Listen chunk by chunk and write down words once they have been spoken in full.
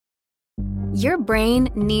Your brain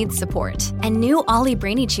needs support, and new Ollie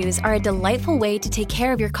Brainy Chews are a delightful way to take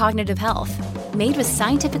care of your cognitive health. Made with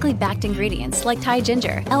scientifically backed ingredients like Thai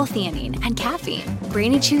ginger, L-theanine, and caffeine,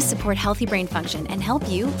 Brainy Chews support healthy brain function and help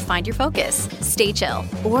you find your focus, stay chill,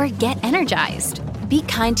 or get energized. Be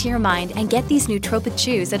kind to your mind and get these nootropic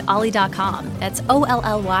chews at ollie.com. That's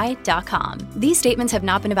OLLY.com. These statements have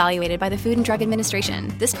not been evaluated by the Food and Drug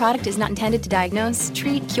Administration. This product is not intended to diagnose,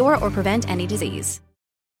 treat, cure, or prevent any disease.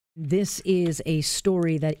 This is a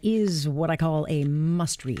story that is what I call a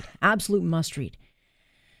must-read, absolute must-read,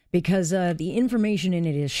 because the information in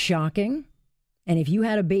it is shocking. And if you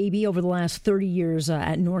had a baby over the last 30 years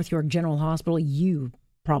at North York General Hospital, you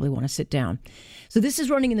probably want to sit down. So this is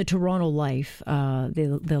running in the Toronto Life,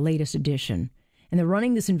 the latest edition, and they're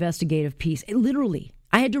running this investigative piece. Literally,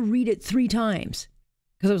 I had to read it 3 times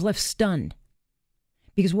because I was left stunned.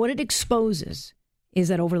 Because what it exposes is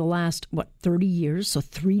that over the last, 30 years, so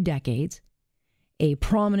 3 decades, a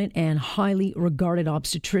prominent and highly regarded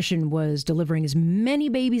obstetrician was delivering as many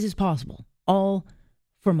babies as possible, all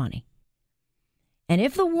for money. And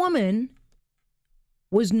if the woman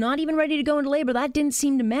was not even ready to go into labor, that didn't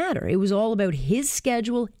seem to matter. It was all about his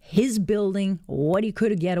schedule, his building, what he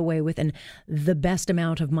could get away with, and the best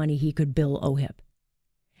amount of money he could bill OHIP.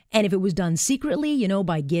 And if it was done secretly,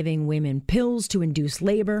 by giving women pills to induce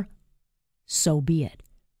labor, so be it.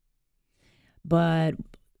 But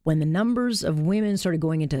when the numbers of women started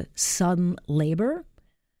going into sudden labor,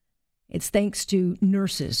 it's thanks to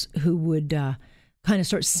nurses who would kind of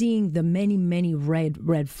start seeing the many, many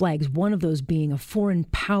red flags, one of those being a foreign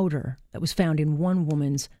powder that was found in one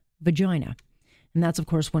woman's vagina. And that's, of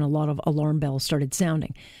course, when a lot of alarm bells started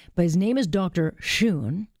sounding. But his name is Dr.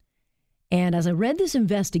 Schoon. And as I read this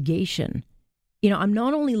investigation, I'm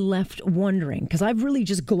not only left wondering, because I've really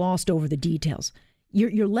just glossed over the details.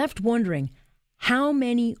 You're left wondering, how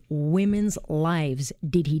many women's lives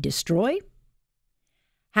did he destroy?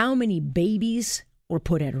 How many babies were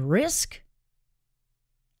put at risk?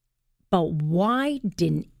 But why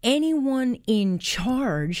didn't anyone in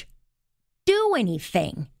charge do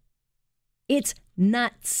anything? It's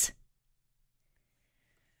nuts.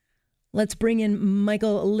 Let's bring in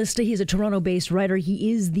Michael Lista. He's a Toronto-based writer.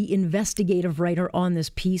 He is the investigative writer on this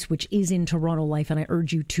piece, which is in Toronto Life, and I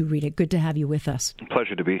urge you to read it. Good to have you with us.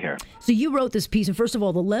 Pleasure to be here. So you wrote this piece, and first of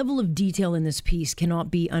all, the level of detail in this piece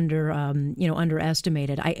cannot be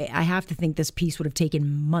underestimated. I have to think this piece would have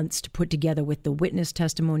taken months to put together, with the witness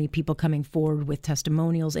testimony, people coming forward with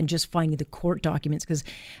testimonials, and just finding the court documents, because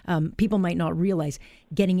people might not realize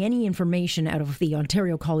getting any information out of the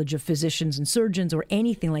Ontario College of Physicians and Surgeons or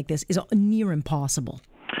anything like this is near impossible.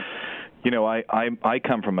 I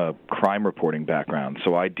come from a crime reporting background,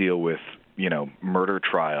 so I deal with, murder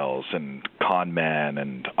trials and con men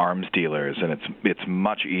and arms dealers, and it's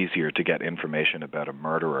much easier to get information about a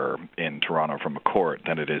murderer in Toronto from a court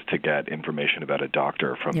than it is to get information about a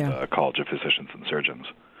doctor from the College of Physicians and Surgeons.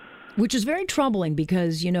 Which is very troubling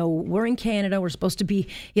because, we're in Canada. We're supposed to be,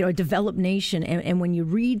 a developed nation. And when you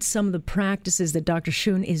read some of the practices that Dr.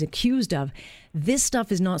 Schoon is accused of, this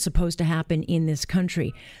stuff is not supposed to happen in this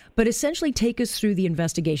country. But essentially take us through the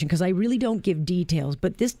investigation, because I really don't give details.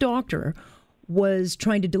 But this doctor was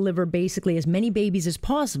trying to deliver basically as many babies as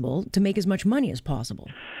possible to make as much money as possible.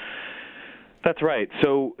 That's right.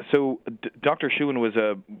 So Dr. Schoon was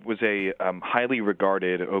a highly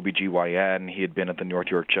regarded OBGYN. He had been at the North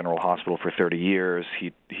York General Hospital for 30 years.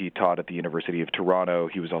 He taught at the University of Toronto.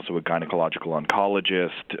 He was also a gynecological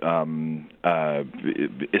oncologist,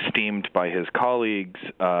 esteemed by his colleagues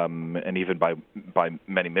and even by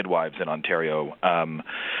many midwives in Ontario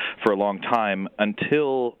for a long time,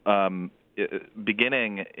 until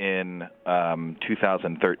beginning in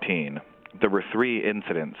 2013. There were 3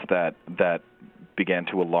 incidents that began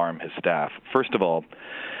to alarm his staff. First of all,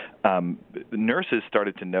 nurses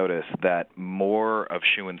started to notice that more of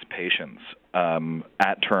Schoon's patients,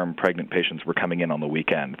 at-term pregnant patients, were coming in on the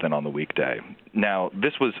weekend than on the weekday. Now,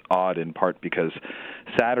 this was odd in part because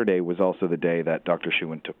Saturday was also the day that Dr.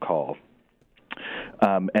 Schoon took call.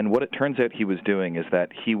 And what it turns out he was doing is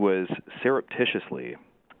that he was surreptitiously,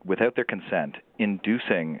 without their consent,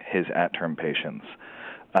 inducing his at-term patients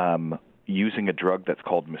using a drug that's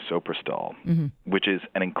called misoprostol, which is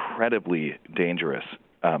an incredibly dangerous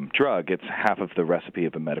drug. It's half of the recipe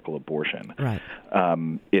of a medical abortion. Right.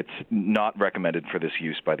 It's not recommended for this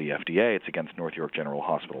use by the FDA. It's against North York General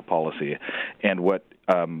Hospital policy. And what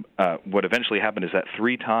eventually happened is that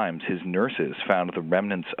 3 times his nurses found the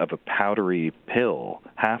remnants of a powdery pill,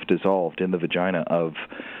 half dissolved, in the vagina of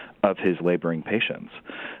his laboring patients.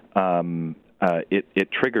 it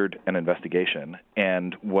triggered an investigation.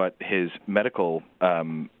 And what his medical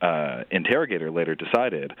interrogator later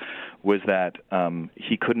decided was that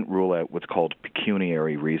he couldn't rule out what's called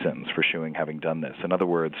pecuniary reasons for Shewin having done this. In other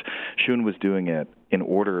words, Shewin was doing it in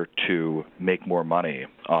order to make more money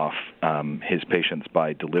off his patients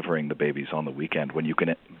by delivering the babies on the weekend, when you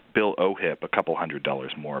can bill OHIP a couple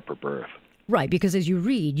 $100 more per birth. Right, because as you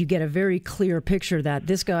read, you get a very clear picture that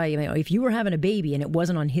this guy, if you were having a baby and it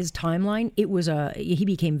wasn't on his timeline, he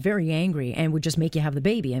became very angry and would just make you have the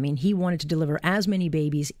baby. I mean, he wanted to deliver as many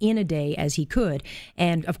babies in a day as he could.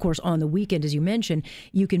 And of course, on the weekend, as you mentioned,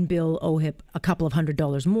 you can bill OHIP a couple of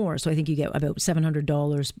 $100 more. So I think you get about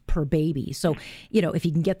 $700 per baby. So, if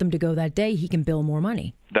he can get them to go that day, he can bill more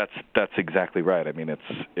money. That's exactly right. I mean, as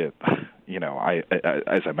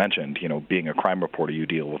I mentioned, being a crime reporter, you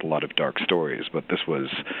deal with a lot of dark stories, but this was,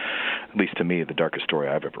 at least to me, the darkest story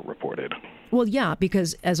I've ever reported. Well, yeah,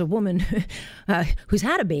 because as a woman who's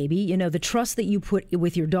had a baby, the trust that you put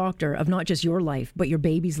with your doctor of not just your life, but your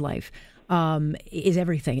baby's life, is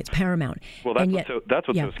everything. It's paramount. Well, that's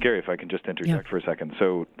what's so scary, if I can just interject for a second.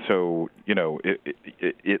 So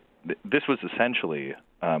this was essentially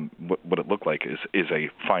what it looked like is a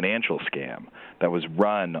financial scam that was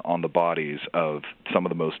run on the bodies of some of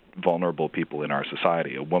the most vulnerable people in our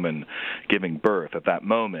society. A woman giving birth at that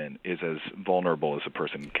moment is as vulnerable as a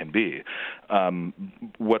person can be.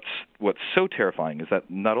 What's so terrifying is that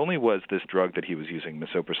not only was this drug that he was using,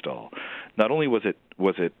 misoprostol, not only was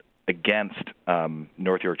it against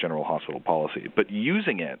North York General Hospital policy, but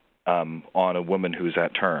using it on a woman who's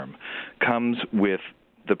at term comes with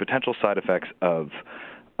the potential side effects of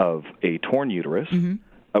a torn uterus,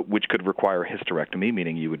 which could require hysterectomy,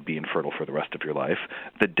 meaning you would be infertile for the rest of your life,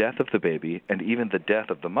 the death of the baby, and even the death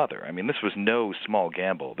of the mother. I mean, this was no small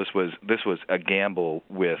gamble. This was a gamble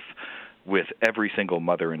with every single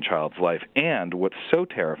mother and child's life. And what's so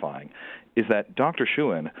terrifying is that Dr.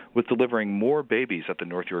 Shewin was delivering more babies at the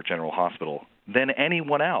North York General Hospital than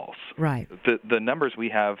anyone else. Right. The numbers we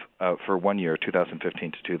have for 1 year,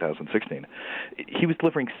 2015 to 2016, he was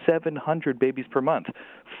delivering 700 babies per month,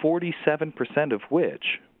 47% of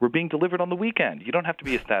which were being delivered on the weekend. You don't have to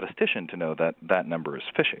be a statistician to know that number is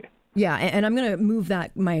fishy. Yeah, and I'm going to move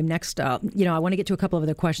that, my next, I want to get to a couple of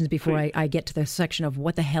other questions before I get to the section of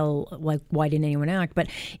what the hell, like, why didn't anyone act? But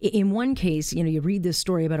in one case, you read this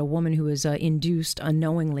story about a woman who was induced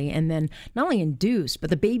unknowingly, and then not only induced, but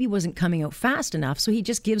the baby wasn't coming out fast enough, so he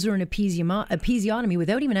just gives her an episiotomy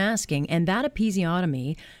without even asking, and that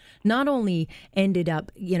episiotomy not only ended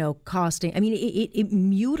up, costing, it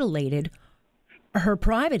mutilated her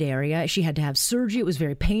private area. She had to have surgery. It was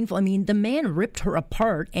very painful. I mean, the man ripped her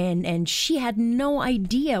apart, and she had no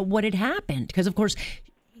idea what had happened because, of course,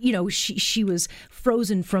 she was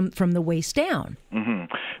frozen from the waist down.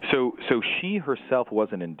 Mm-hmm. So she herself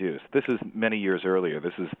wasn't induced. This is many years earlier.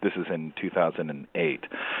 This is in 2008.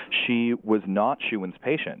 She was not Shewin's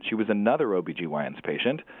patient. She was another OBGYN's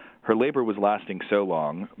patient. Her labor was lasting so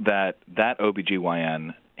long that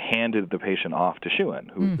OBGYN handed the patient off to Shewin,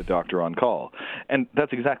 who was the doctor on call. And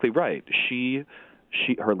that's exactly right.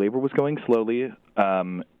 Her labor was going slowly.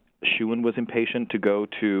 Shewin was impatient to go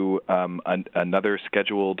to another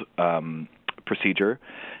scheduled procedure,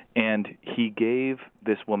 and he gave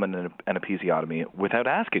this woman an episiotomy without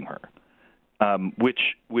asking her,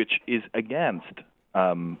 which is against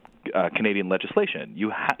Canadian legislation.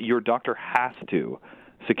 Your doctor has to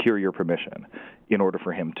secure your permission in order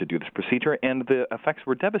for him to do this procedure, and the effects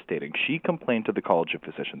were devastating. She complained to the College of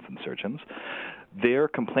Physicians and Surgeons. Their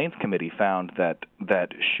complaints committee found that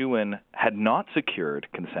Shewin had not secured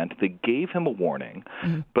consent. They gave him a warning,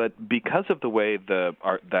 but because of the way that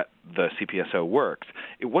the CPSO works,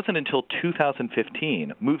 it wasn't until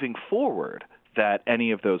 2015, moving forward, that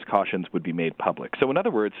any of those cautions would be made public. So in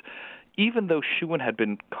other words, even though Shewin had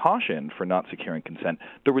been cautioned for not securing consent,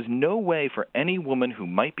 there was no way for any woman who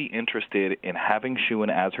might be interested in having Shewin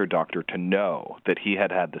as her doctor to know that he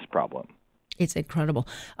had this problem. It's incredible.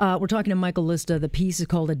 We're talking to Michael Lista. The piece is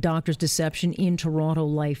called A Doctor's Deception in Toronto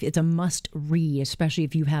Life. It's a must-read, especially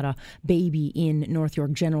if you've had a baby in North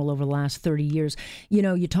York General over the last 30 years.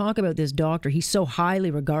 You talk about this doctor. He's so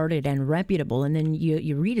highly regarded and reputable, and then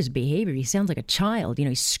you read his behavior. He sounds like a child.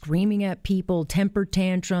 He's screaming at people, temper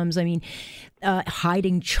tantrums.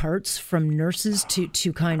 Hiding charts from nurses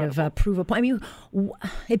to kind of prove a point.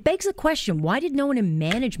 It begs the question, why did no one in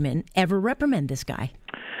management ever reprimand this guy?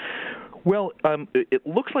 Well, it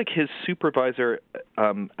looks like his supervisor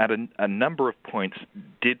at a number of points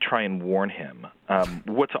did try and warn him.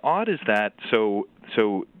 What's odd is that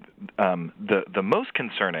the most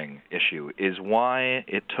concerning issue is why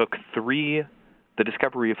it took 3 the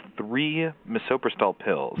discovery of 3 misoprostol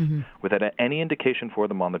pills without any indication for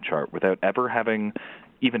them on the chart, without ever having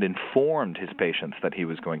even informed his patients that he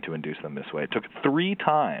was going to induce them this way. It took 3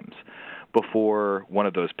 times before one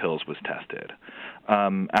of those pills was tested.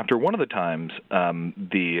 After one of the times,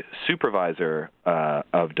 the supervisor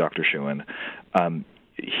of Dr. Shewan,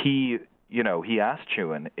 he asked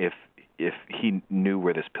Shewan if he knew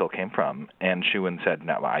where this pill came from, and Shewan said,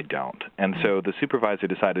 "No, I don't." And so the supervisor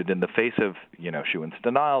decided, in the face of Shewan's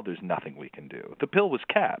denial, there's nothing we can do. The pill was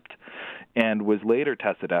kept, and was later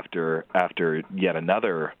tested after yet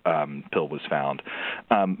another pill was found.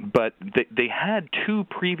 But they had 2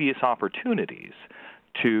 previous opportunities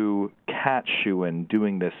to catch Shewan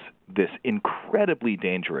doing this incredibly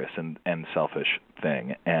dangerous and selfish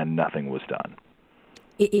thing, and nothing was done.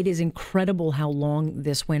 It is incredible how long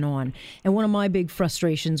this went on. And one of my big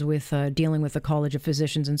frustrations with dealing with the College of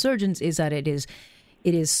Physicians and Surgeons is that it's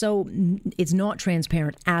not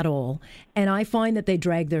transparent at all. And I find that they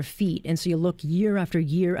drag their feet. And so you look year after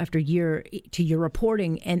year after year to your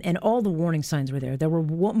reporting, and all the warning signs were there. There were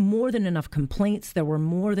more than enough complaints. There were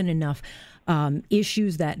more than enough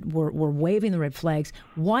issues that were waving the red flags.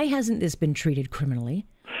 Why hasn't this been treated criminally?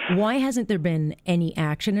 Why hasn't there been any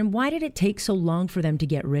action, and why did it take so long for them to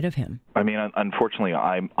get rid of him? I mean, unfortunately,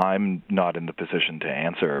 I'm not in the position to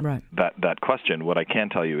answer that question. What I can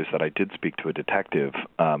tell you is that I did speak to a detective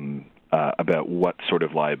about what sort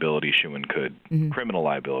of liability Shewan could, criminal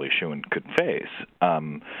liability Shewan could face.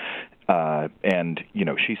 And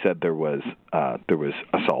she said there was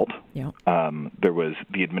assault. Yeah. There was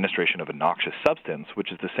the administration of a noxious substance,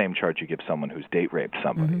 which is the same charge you give someone who's date raped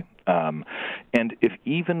somebody. And if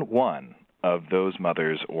even one of those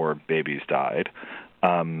mothers or babies died,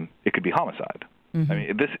 it could be homicide. I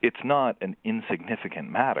mean, it's not an insignificant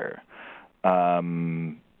matter. As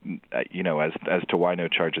to why no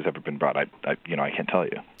charge has ever been brought, I can't tell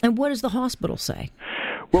you. And what does the hospital say?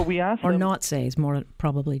 Well, we asked them, or not say is more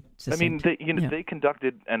probably succinct. I mean, they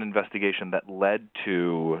conducted an investigation that led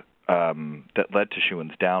to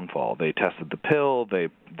Shewan's downfall. They tested the pill.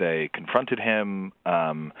 They confronted him.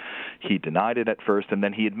 He denied it at first, and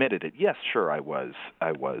then he admitted it. Yes, sure, I was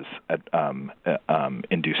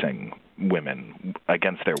inducing women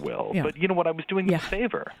against their will. Yeah. But you know what? I was doing them a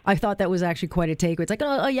favor. I thought that was actually quite a take. It's like,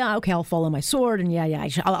 oh yeah, okay, I'll follow my sword, and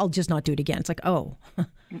I'll just not do it again. It's like, oh.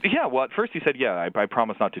 Yeah, well, at first he said, I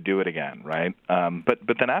promise not to do it again, right? But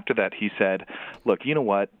then after that he said, look, you know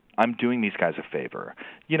what? I'm doing these guys a favor.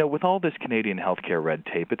 With all this Canadian healthcare red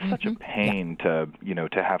tape, it's such a pain to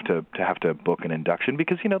have to book an induction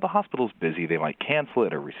because the hospital's busy. They might cancel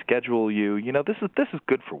it or reschedule you. This is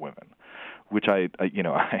good for women, which I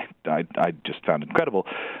just found incredible.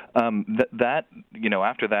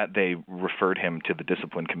 After that they referred him to the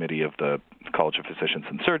discipline committee of the College of Physicians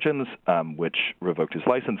and Surgeons, which revoked his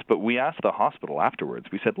license. But we asked the hospital afterwards.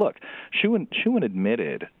 We said, look, Shewan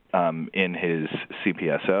admitted in his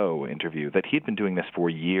CPSO interview that he'd been doing this for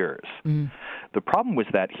years. The problem was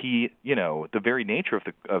that he, the very nature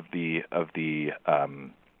of the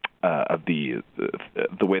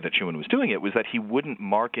way that Shewan was doing it was that he wouldn't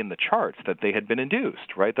mark in the charts that they had been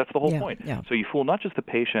induced, right? That's the whole point. Yeah. So you fool not just the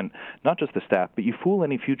patient, not just the staff, but you fool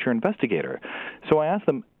any future investigator. So I asked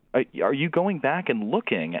them, are you going back and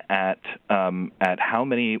looking at how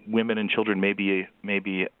many women and children may be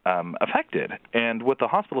affected? And what the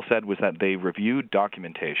hospital said was that they reviewed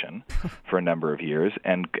documentation for a number of years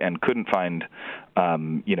and couldn't find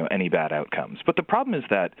any bad outcomes. But the problem is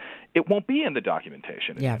that it won't be in the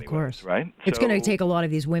documentation. Yeah, of course. Right? It's going to take a lot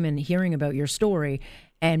of these women hearing about your story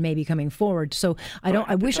and maybe coming forward. So I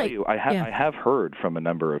have heard from a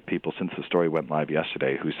number of people since the story went live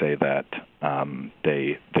yesterday who say that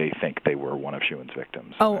they think they were one of Shewan's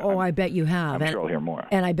victims. I bet you have. I'm sure I'll hear more.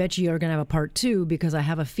 And I bet you are going to have a part 2 because I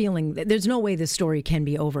have a feeling that there's no way this story can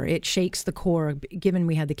be over. It shakes the core, given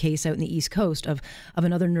we had the case out in the East Coast of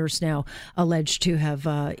another nurse now alleged to have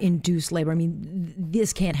induced labor. I mean,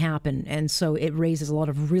 this can't happen. And so it raises a lot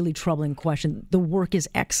of really troubling questions. The work is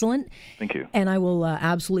excellent. Thank you. And I will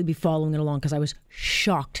absolutely be following it along because I was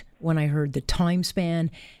shocked when I heard the time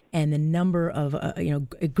span and the number of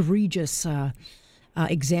egregious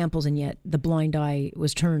examples, and yet the blind eye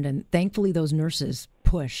was turned, and thankfully those nurses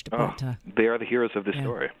pushed. They are the heroes of this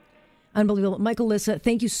story. Unbelievable. Michael Lissa,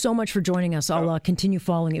 thank you so much for joining us. I'll continue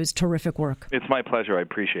following. It was terrific work. It's my pleasure. I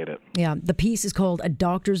appreciate it. Yeah, the piece is called A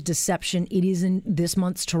Doctor's Deception. It is in this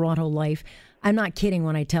month's Toronto Life. I'm not kidding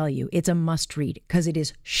when I tell you it's a must read because it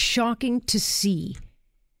is shocking to see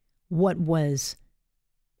what was,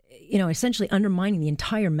 essentially undermining the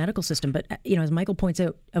entire medical system. But, as Michael points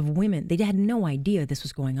out, of women, they had no idea this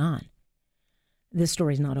was going on. This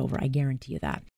story's not over. I guarantee you that.